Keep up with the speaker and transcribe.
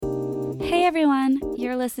Hey everyone,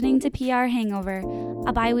 you're listening to PR Hangover,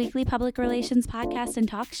 a bi-weekly public relations podcast and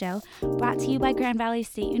talk show brought to you by Grand Valley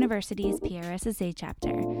State University's PRSSA chapter,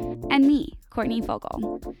 and me, Courtney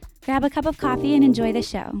Fogel. Grab a cup of coffee and enjoy the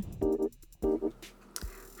show.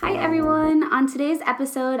 Hi everyone, on today's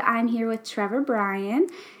episode I'm here with Trevor Bryan,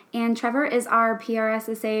 and Trevor is our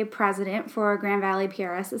PRSSA president for Grand Valley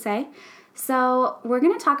PRSSA. So we're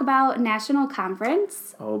going to talk about national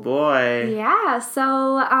conference. Oh boy. Yeah,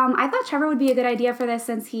 so I thought Trevor would be a good idea for this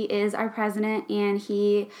since he is our president and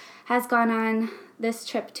he has gone on this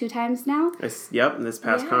trip 2 times now. This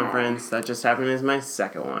past conference that just happened is my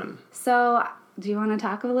second one. So do you want to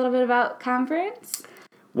talk a little bit about conference?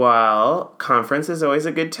 Well, conference is always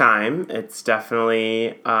a good time. It's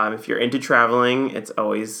definitely, if you're into traveling, it's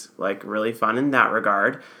always like really fun in that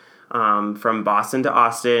regard. From Boston to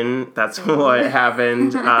Austin, that's what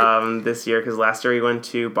happened this year, because last year we went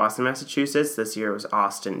to Boston, Massachusetts. This year was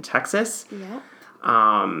Austin, Texas.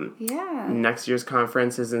 Yeah. Next year's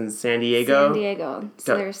conference is in San Diego.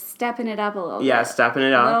 So they're stepping it up a little bit. Yeah, stepping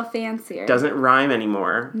it up. A little fancier. Doesn't rhyme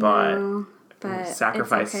anymore, but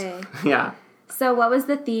sacrifice. It's okay. Yeah. So what was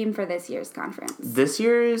the theme for this year's conference? This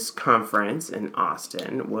year's conference in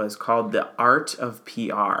Austin was called The Art of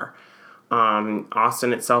PR.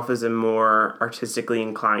 Austin itself is a more artistically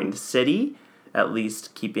inclined city, at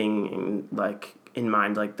least keeping in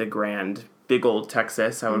mind the grand, big old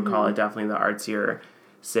Texas. I would call it definitely the artsier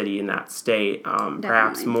city in that state.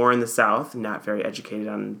 Perhaps more in the South, not very educated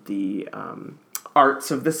on the arts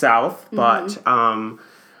of the South, but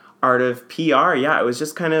art of PR, it was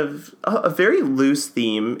just kind of a very loose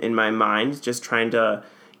theme in my mind, just trying to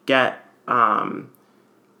get...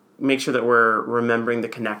 make sure that we're remembering the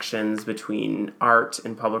connections between art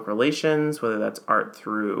and public relations, whether that's art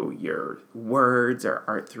through your words or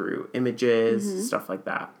art through images, stuff like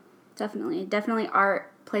that. Definitely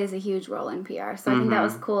art plays a huge role in PR. So I think that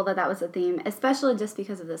was cool that was a theme, especially just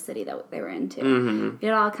because of the city that they were into. It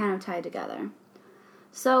all kind of tied together.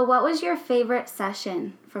 So what was your favorite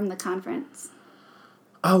session from the conference?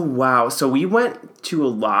 Oh, wow. So we went to a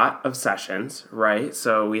lot of right?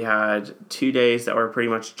 So we had 2 days that were pretty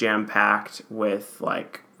much jam-packed with,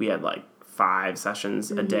 we had 5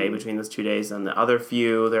 sessions a day between those 2 days. And the other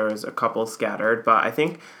few, there was a couple scattered. But I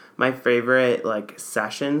think my favorite,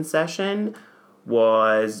 session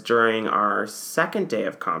was during our second day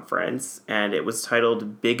of conference. And it was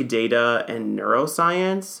titled Big Data and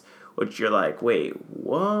Neuroscience, which you're like, wait,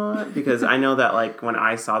 what? Because I know that, when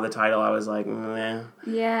I saw the title, I was like, meh.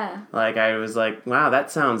 Yeah. I was like, wow, that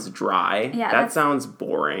sounds dry. Yeah, that sounds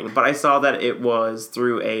boring. But I saw that it was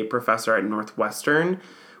through a professor at Northwestern,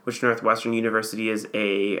 which Northwestern University is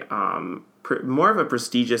a more of a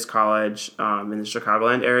prestigious college in the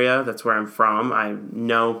Chicagoland area. That's where I'm from. I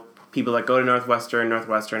know people that go to Northwestern.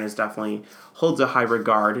 Northwestern is definitely holds a high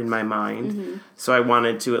regard in my mind. So I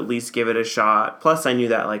wanted to at least give it a shot. Plus, I knew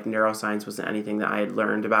that neuroscience wasn't anything that I had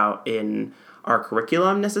learned about in our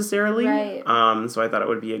curriculum necessarily. Right. So I thought it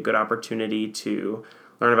would be a good opportunity to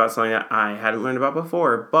learn about something that I hadn't learned about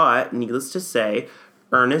before. But needless to say,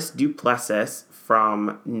 Ernest Duplessis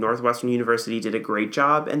from Northwestern University did a great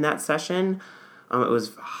job in that session. It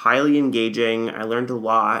was highly engaging. I learned a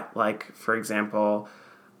lot. For example,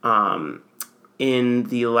 in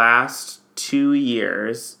the last 2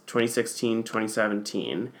 years, 2016,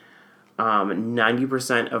 2017,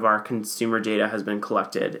 90% of our consumer data has been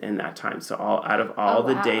collected in that time. So out of all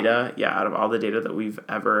the data that we've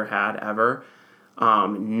ever had,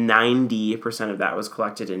 90% of that was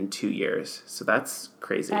collected in 2 years. So that's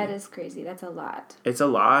crazy. That is crazy. That's a lot. It's a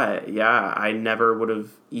lot. Yeah. I never would have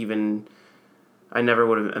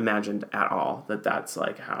imagined at all that that's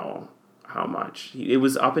how much. It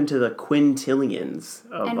was up into the quintillions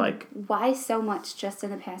of and why so much just in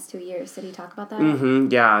the past 2 years? Did he talk about that?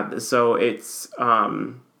 Yeah. So it's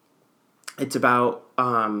about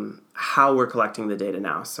how we're collecting the data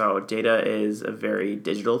now. So data is a very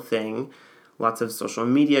digital thing. Lots of social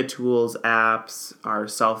media tools, apps, our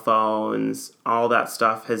cell phones, all that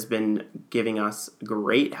stuff has been giving us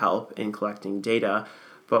great help in collecting data.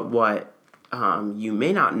 But what you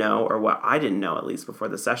may not know, or what I didn't know at least before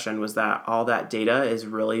the session, was that all that data has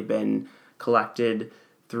really been collected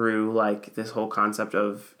through this whole concept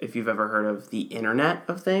of, if you've ever heard of the Internet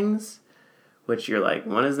of Things, which you're like,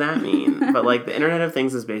 what does that mean? But the Internet of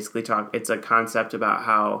Things is basically it's a concept about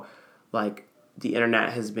how the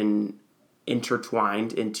Internet has been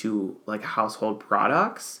intertwined into household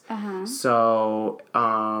products. So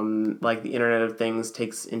the Internet of Things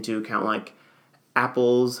takes into account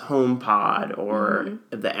Apple's HomePod or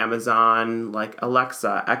the Amazon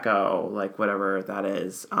Alexa, Echo, whatever that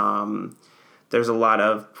is. there's a lot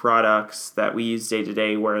of products that we use day to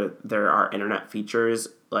day where there are internet features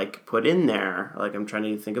like put in there. Like I'm trying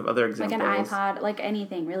to think of other examples. Like an iPod, like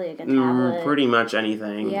anything really, like a tablet. Pretty much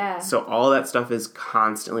anything. Yeah. So all that stuff is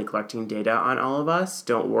constantly collecting data on all of us.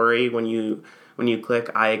 Don't worry when you click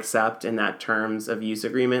I accept in that terms of use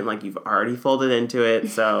agreement, like you've already folded into it.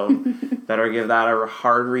 So better give that a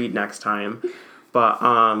hard read next time. But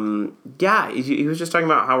yeah, he was just talking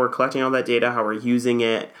about how we're collecting all that data, how we're using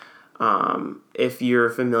it. If you're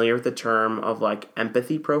familiar with the term of like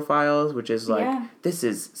empathy profiles, which is like, this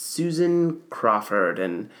is Susan Crawford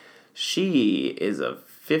and she is a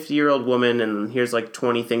 50-year-old woman and here's like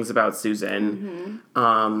 20 things about Susan.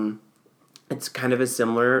 It's kind of a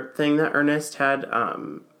similar thing that Ernest had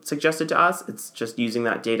suggested to us. It's just using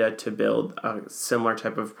that data to build a similar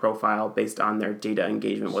type of profile based on their data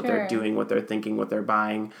engagement, what they're doing, what they're thinking, what they're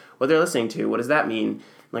buying, what they're listening to. What does that mean?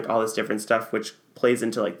 Like all this different stuff, which plays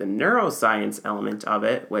into like the neuroscience element of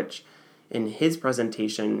it, which in his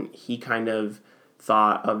presentation, he kind of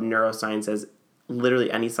thought of neuroscience as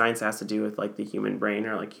literally any science that has to do with like the human brain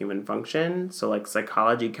or like human function. So like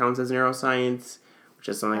psychology counts as neuroscience, which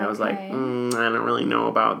is something I was like, I don't really know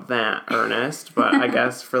about that, Ernest. But I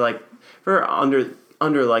guess for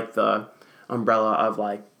under like the umbrella of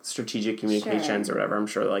like strategic communications or whatever, I'm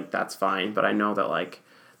sure like that's fine. But I know that like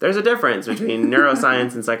there's a difference between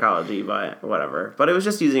neuroscience and psychology, but whatever. But it was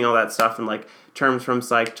just using all that stuff and like terms from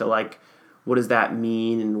psych to like what does that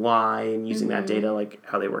mean and why, and using that data, like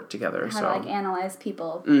how they work together. How to like analyze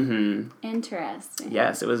people. Interesting.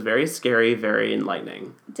 Yes, it was very scary, very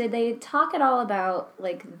enlightening. Did they talk at all about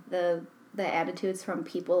like the attitudes from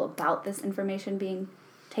people about this information being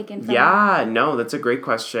taken from them? No, that's a great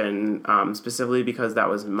question. Specifically because that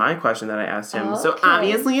was my question that I asked him. So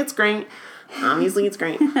obviously it's great.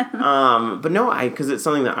 But no, because it's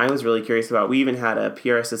something that I was really curious about. We even had a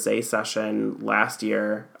PRSSA session last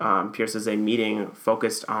year, PRSSA meeting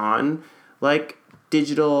focused on like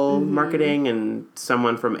digital marketing, and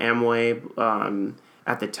someone from Amway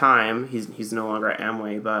at the time, he's no longer at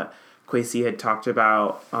Amway, but Kwesi had talked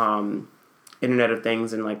about Internet of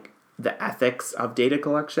Things and like the ethics of data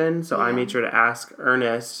collection. So I made sure to ask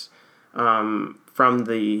Ernest from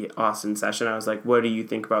the Austin session. I was like, what do you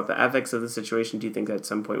think about the ethics of the situation? Do you think at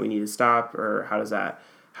some point we need to stop, or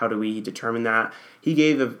how do we determine that? He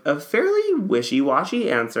gave a fairly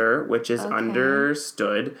wishy-washy answer, which is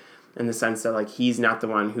understood in the sense that like he's not the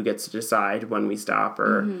one who gets to decide when we stop,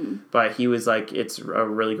 but he was like, it's a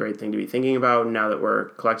really great thing to be thinking about. Now that we're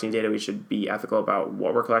collecting data, we should be ethical about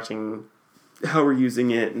what we're collecting, how we're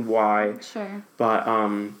using it, and why. Sure. But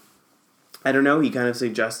I don't know, he kind of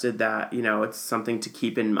suggested that, it's something to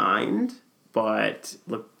keep in mind, but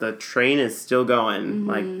look, the train is still going,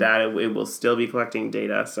 like that, it will still be collecting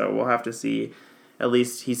data, so we'll have to see. At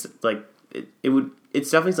least he's like, it's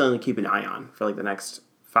definitely something to keep an eye on for like the next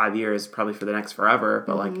 5 years, probably for the next forever,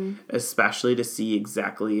 but like, especially to see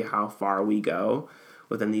exactly how far we go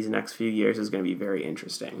within these next few years is going to be very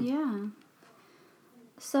interesting. Yeah.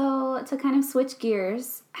 So to kind of switch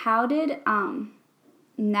gears, how did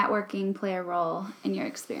networking play a role in your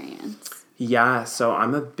experience? Yeah, so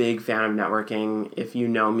I'm a big fan of networking. If you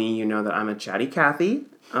know me, you know that I'm a chatty Cathy.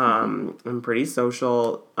 I'm pretty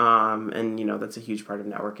social, and that's a huge part of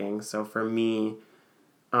networking. So for me,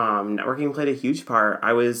 networking played a huge part.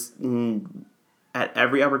 I was at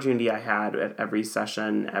every opportunity I had, at every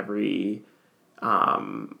session, every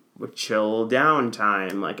chill down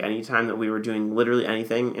time, like any time that we were doing literally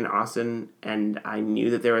anything in Austin, and I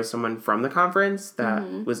knew that there was someone from the conference that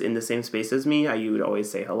was in the same space as me, you would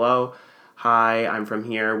always say hello. Hi, I'm from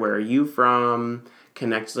here. Where are you from?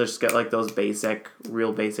 Connect. Let's just get like those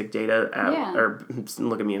real basic data. Or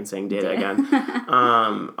look at me and saying data again.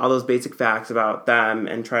 All those basic facts about them,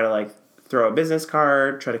 and try to like throw a business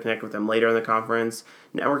card, try to connect with them later in the conference.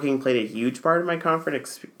 Networking played a huge part of my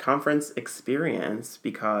conference experience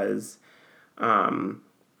because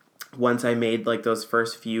once I made like those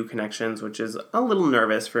first few connections, which is a little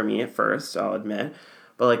nervous for me at first, I'll admit.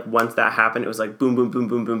 But like once that happened, it was like boom, boom, boom,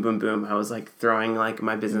 boom, boom, boom, boom. I was like throwing like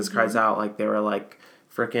my business cards out like they were like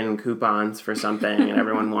freaking coupons for something, and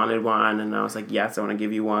everyone wanted one, and I was like, yes, I want to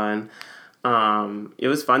give you one. It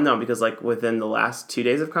was fun though, because like within the last 2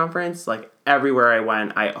 days of conference, like everywhere I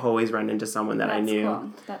went, I always ran into someone that I knew.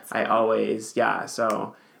 Cool. That's cool. I always,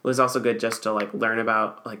 so it was also good just to like learn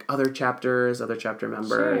about like other chapter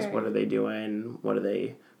members. What are they doing? What are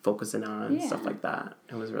they focusing on? Stuff like that.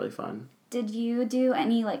 It was really fun. Did you do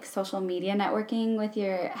any like social media networking with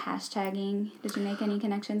your hashtagging? Did you make any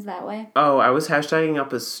connections that way? Oh, I was hashtagging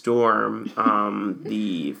up a storm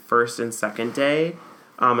the first and second day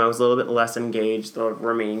I was a little bit less engaged the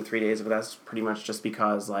remaining 3 days, but that's pretty much just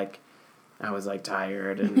because, like, I was, like,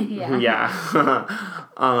 tired and yeah.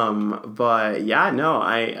 But yeah, no,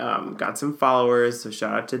 I got some followers, so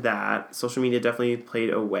shout out to that. Social media definitely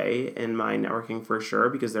played a way in my networking for sure,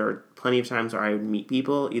 because there were plenty of times where I would meet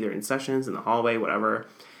people either in sessions, in the hallway, whatever.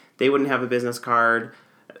 They wouldn't have a business card,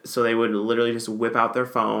 so they would literally just whip out their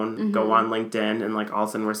phone, go on LinkedIn, and, like, all of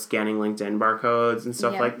a sudden we're scanning LinkedIn barcodes and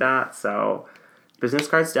stuff like that. So business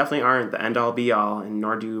cards definitely aren't the end-all be-all, and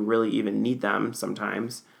nor do you really even need them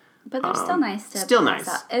sometimes. But they're still nice to pass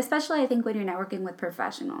out. Especially, I think, when you're networking with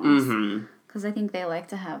professionals. Because I think they like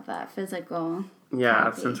to have that physical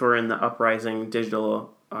copy. Since we're in the uprising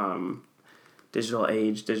digital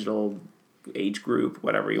age group,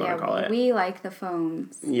 whatever you want to call it. We like the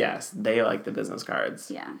phones. Yes, they like the business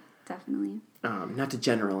cards. Yeah, definitely. Not to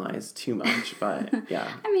generalize too much, but yeah.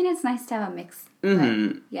 I mean, it's nice to have a mix.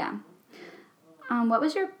 But, yeah. What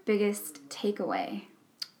was your biggest takeaway?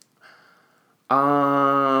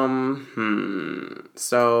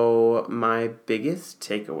 So my biggest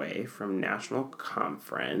takeaway from National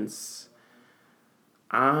Conference,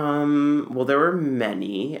 well, there were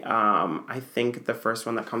many. I think the first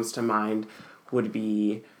one that comes to mind would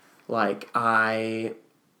be, like,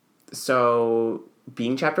 so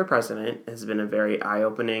being chapter president has been a very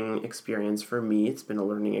eye-opening experience for me. It's been a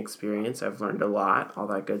learning experience. I've learned a lot, all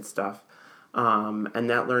that good stuff. And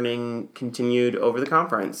that learning continued over the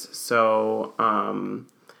conference. So,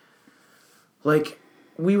 like,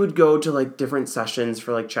 we would go to, like, different sessions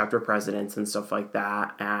for, like, chapter presidents and stuff like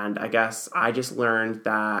that. And I guess I just learned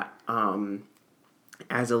that,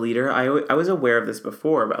 as a leader, I was aware of this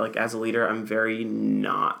before, but, like, as a leader, I'm very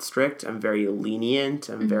not strict. I'm very lenient.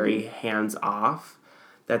 I'm very hands-off.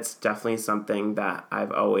 That's definitely something that I'm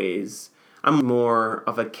more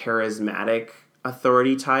of a charismatic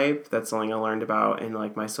authority type. That's something I learned about in,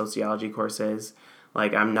 like, my sociology courses.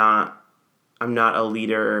 Like, I'm not a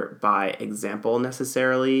leader by example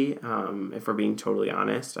necessarily. If we're being totally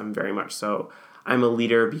honest, I'm very much so. I'm a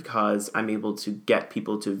leader because I'm able to get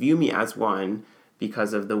people to view me as one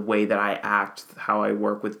because of the way that I act, how I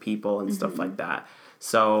work with people and stuff like that.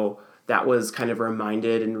 So that was kind of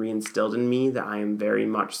reminded and reinstilled in me that I am very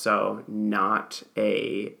much so not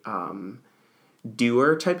a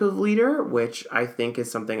doer type of leader, which I think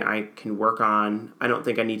is something I can work on. I don't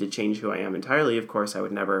think I need to change who I am entirely. Of course, I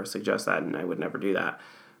would never suggest that, and I would never do that.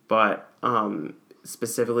 But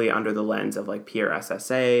specifically under the lens of, like,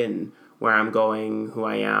 PRSSA and where I'm going, who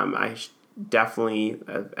I am, I definitely,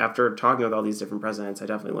 after talking with all these different presidents, I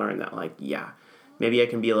definitely learned that, like, yeah, maybe I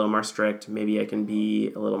can be a little more strict. Maybe I can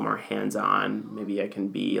be a little more hands-on. Maybe I can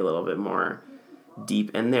be a little bit more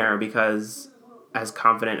deep in there, because as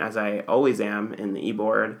confident as I always am in the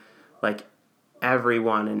e-board, like,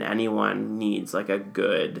 everyone and anyone needs, like, a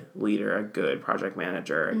good leader, a good project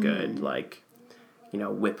manager, a good, like,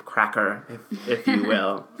 whip cracker, if you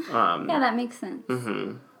will. Yeah, that makes sense.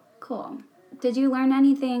 Cool. Did you learn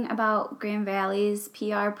anything about Grand Valley's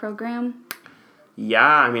PR program? Yeah,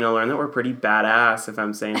 I mean, I learned that we're pretty badass, if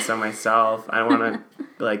I'm saying so myself. I don't want to,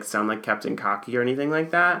 like, sound like Captain Cocky or anything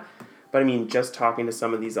like that, but I mean, just talking to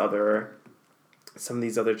some of these other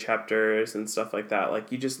chapters and stuff like that,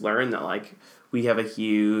 like, you just learn that, like, we're at a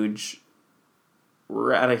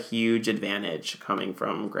huge advantage coming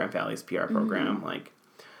from Grand Valley's PR program. Like,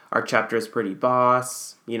 our chapter is pretty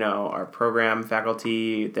boss, our program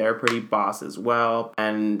faculty, they're pretty boss as well.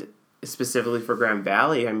 And specifically for Grand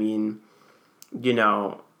Valley, I mean,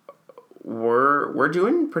 we're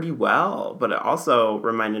doing pretty well, but it also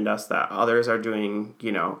reminded us that others are doing,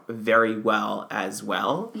 very well as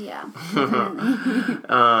well. Yeah.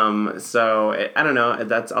 So I don't know.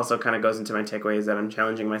 That's also kind of goes into my takeaways, that I'm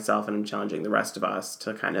challenging myself and I'm challenging the rest of us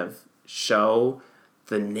to kind of show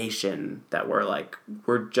the nation that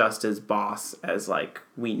we're just as boss as, like,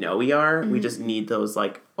 we know we are. We just need those,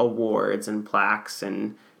 like, awards and plaques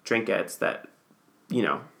and trinkets that,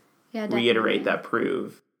 reiterate that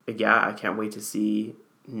prove. Yeah, I can't wait to see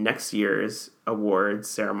next year's awards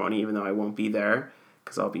ceremony, even though I won't be there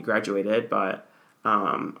because I'll be graduated. But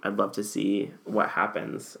I'd love to see what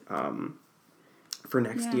happens for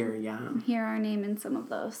next year. Yeah, hear our name in some of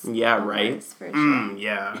those. Yeah, right. For sure.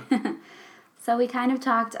 Yeah. So we kind of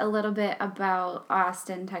talked a little bit about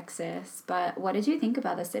Austin, Texas, but what did you think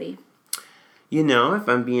about the city? If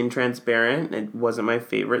I'm being transparent, it wasn't my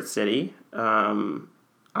favorite city.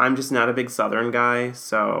 I'm just not a big Southern guy,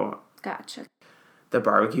 so... Gotcha. the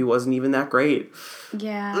barbecue wasn't even that great.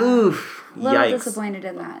 Yeah. Oof. A little Yikes. disappointed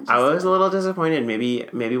in that. I was a little disappointed.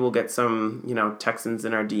 Maybe we'll get some, Texans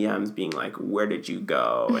in our DMs being like, where did you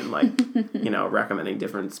go? And like, recommending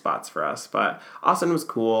different spots for us. But Austin was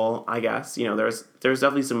cool, I guess. There's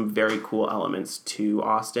definitely some very cool elements to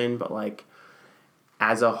Austin, but like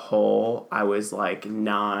as a whole, I was like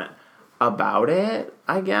not about it,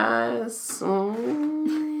 I guess.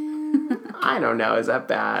 I don't know. Is that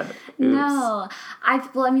bad? Oops. No. I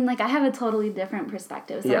have a totally different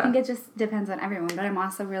perspective. So Yeah. I think it just depends on everyone. But I'm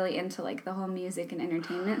also really into like the whole music and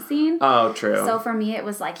entertainment scene. Oh, true. So for me, it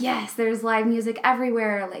was like, yes, there's live music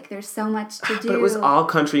everywhere. Like there's so much to do. But it was all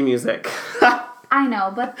country music. I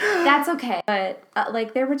know, but that's okay. But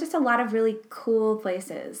there were just a lot of really cool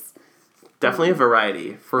places. Definitely a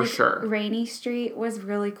variety, for sure. Rainy Street was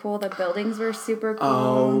really cool. The buildings were super cool.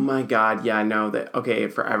 Oh my God. Yeah, I know that. Okay,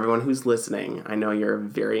 for everyone who's listening, I know you're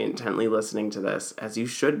very intently listening to this, as you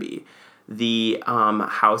should be. The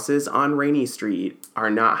houses on Rainy Street are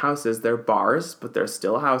not houses. They're bars, but they're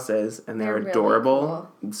still houses, and they're really adorable.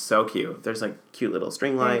 Cool. So cute. There's like cute little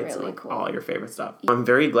string lights really and cool. all your favorite stuff. I'm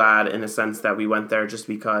very glad in a sense that we went there just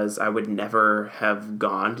because I would never have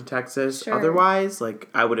gone to Texas otherwise. Like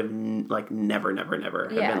I would have never have been like,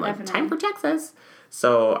 definitely. Time for Texas.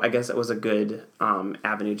 So I guess it was a good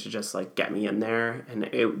avenue to just like get me in there, and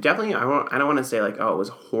it definitely I don't want to say like, oh, it was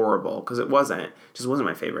horrible, because it wasn't. It just wasn't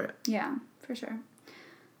my favorite. Yeah, for sure.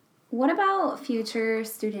 What about future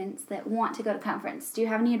students that want to go to conference? Do you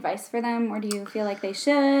have any advice for them, or do you feel like they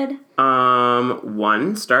should?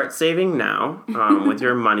 One, start saving now with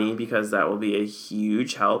your money, because that will be a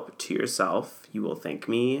huge help to yourself. You will thank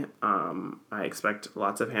me. I expect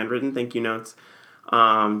lots of handwritten thank you notes.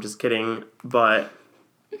 Just kidding, but.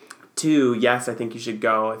 2, yes, I think you should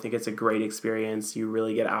go. I think it's a great experience. You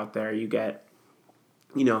really get out there. You get,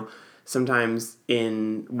 sometimes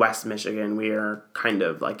in West Michigan, we are kind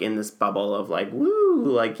of like in this bubble of like, woo,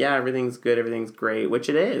 like, yeah, everything's good, everything's great, which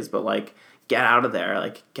it is, but like, get out of there.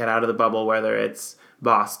 Like, get out of the bubble, whether it's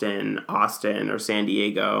Boston, Austin, or San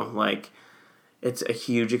Diego. Like, it's a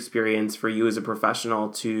huge experience for you as a professional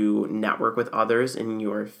to network with others in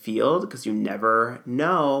your field, because you never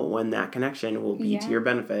know when that connection will be to your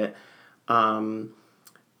benefit.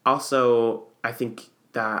 Also, I think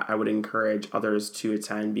that I would encourage others to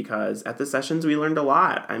attend, because at the sessions we learned a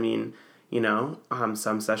lot. I mean,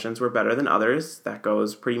 some sessions were better than others. That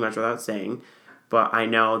goes pretty much without saying. But I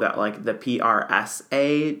know that like the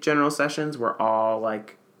PRSA general sessions were all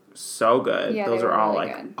like so good. Yeah, those were are all really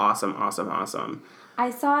like good. Awesome. I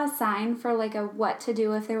saw a sign for like a what to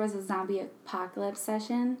do if there was a zombie apocalypse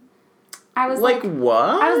session. I was like,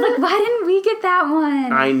 what? I was like, why didn't we get that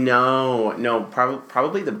one? I know. No,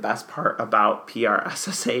 probably the best part about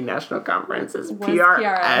PRSSA National Conference is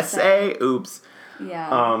PRSA. Oops.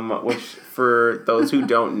 Yeah. Which for those who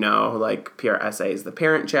don't know, like PRSA is the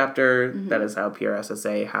parent chapter. Mm-hmm. That is how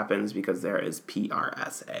PRSSA happens, because there is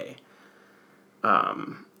PRSA.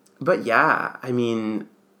 But yeah, I mean,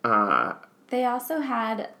 they also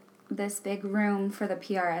had this big room for the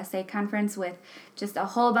PRSA conference with just a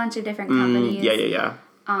whole bunch of different companies. Yeah.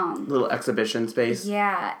 Little exhibition space.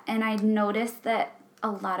 Yeah, and I noticed that a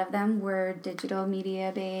lot of them were digital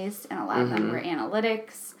media based, and a lot of them were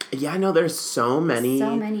analytics. Yeah, I know there's so many.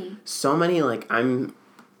 Like I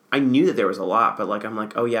knew that there was a lot, but like I'm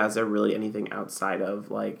like, oh yeah, is there really anything outside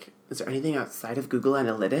of like? Is there anything outside of Google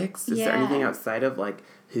Analytics? Is there anything outside of like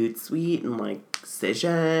Hootsuite and like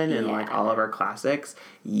Cision and like all of our classics?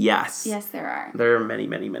 Yes. Yes, there are. There are many.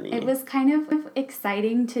 It was kind of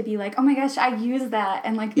exciting to be like, oh my gosh, I use that,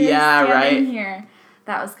 and like standing here.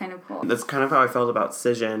 That was kind of cool. That's kind of how I felt about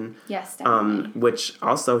Cision. Yes, definitely. Which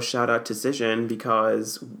also shout out to Cision,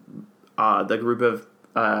 because the group of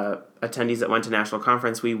attendees that went to National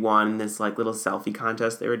Conference, we won this like little selfie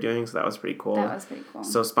contest they were doing, so that was pretty cool.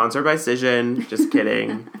 So sponsored by Cision, just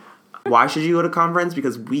kidding. Why should you go to conference?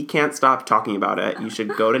 Because we can't stop talking about it. You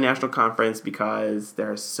should go to National Conference because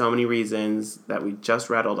there are so many reasons that we just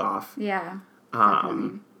rattled off. Yeah.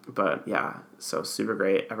 But yeah, so super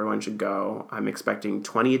great. Everyone should go. I'm expecting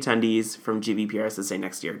 20 attendees from GBPRSSA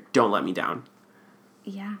next year. Don't let me down.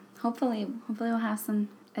 Yeah. Hopefully we'll have some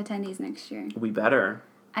attendees next year. We better.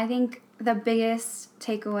 I think the biggest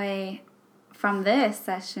takeaway from this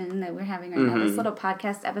session that we're having right now, this little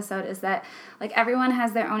podcast episode, is that like everyone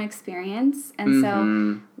has their own experience, and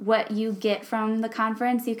so what you get from the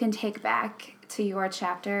conference you can take back to your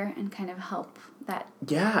chapter and kind of help that.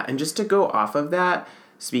 Yeah, and just to go off of that,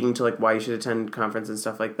 speaking to like why you should attend conference and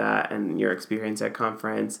stuff like that, and your experience at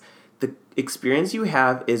conference, the experience you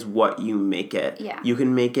have is what you make it. Yeah. You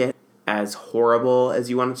can make it as horrible as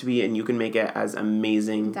you want it to be, and you can make it as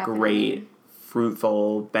amazing, great,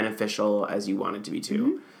 fruitful, beneficial as you want it to be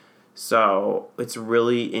too. So it's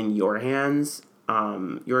really in your hands,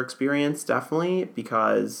 your experience, definitely,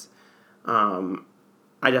 because I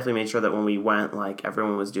definitely made sure that when we went, like,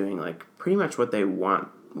 everyone was doing, like, pretty much what they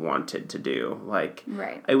wanted to do. Like,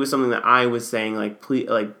 it was something that I was saying, like, please,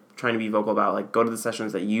 like, trying to be vocal about, like, go to the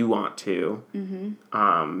sessions that you want to.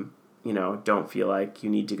 You know, don't feel like you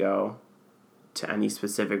need to go to any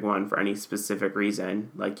specific one for any specific reason.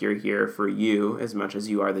 Like, you're here for you as much as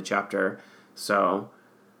you are the chapter. So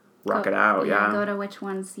rock it out. Yeah. Go to which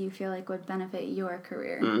ones you feel like would benefit your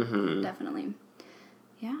career. Definitely.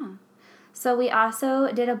 Yeah. So we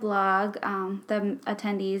also did a blog, the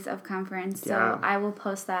attendees of conference. So I will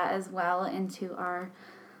post that as well into our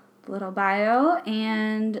little bio.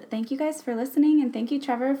 And thank you guys for listening. And thank you,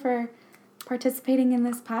 Trevor, for participating in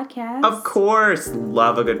this podcast. Of course.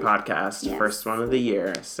 Love a good podcast. Yes. First one of the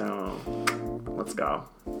year. So let's go.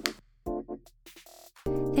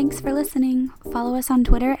 Thanks for listening. Follow us on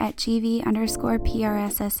Twitter at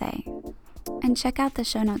GV_PRSSA. And check out the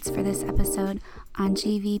show notes for this episode on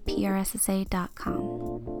gvprssa.com.